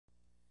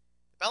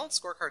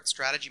Balanced Scorecard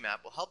Strategy Map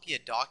will help you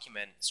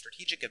document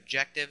strategic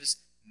objectives,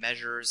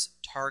 measures,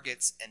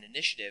 targets, and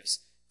initiatives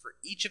for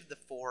each of the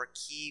four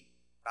key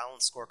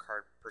Balanced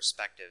Scorecard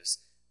perspectives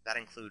that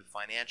include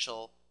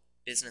financial,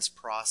 business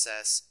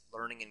process,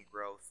 learning and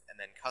growth, and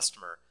then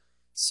customer.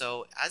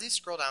 So as you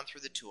scroll down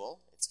through the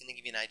tool, it's going to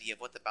give you an idea of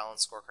what the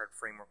Balanced Scorecard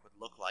framework would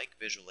look like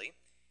visually,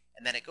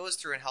 and then it goes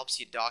through and helps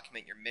you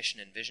document your mission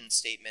and vision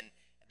statement,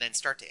 and then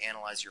start to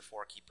analyze your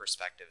four key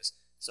perspectives.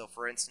 So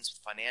for instance,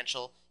 with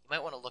financial, you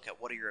might want to look at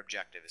what are your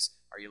objectives.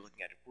 Are you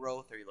looking at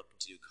growth? Are you looking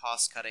to do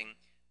cost cutting?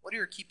 What are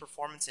your key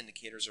performance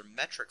indicators or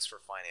metrics for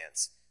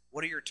finance?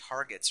 What are your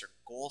targets or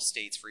goal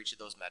states for each of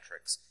those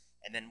metrics?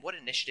 And then what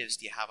initiatives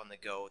do you have on the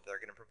go that are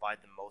going to provide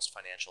the most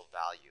financial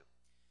value?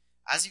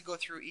 As you go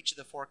through each of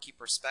the four key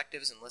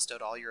perspectives and list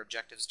out all your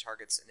objectives,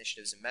 targets,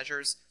 initiatives, and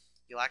measures,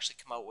 you'll actually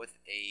come out with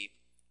a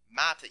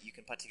map that you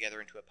can put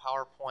together into a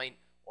PowerPoint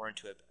or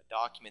into a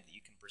document that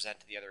you can present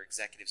to the other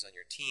executives on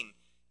your team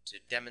to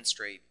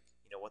demonstrate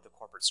what the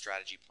corporate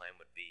strategy plan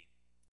would be.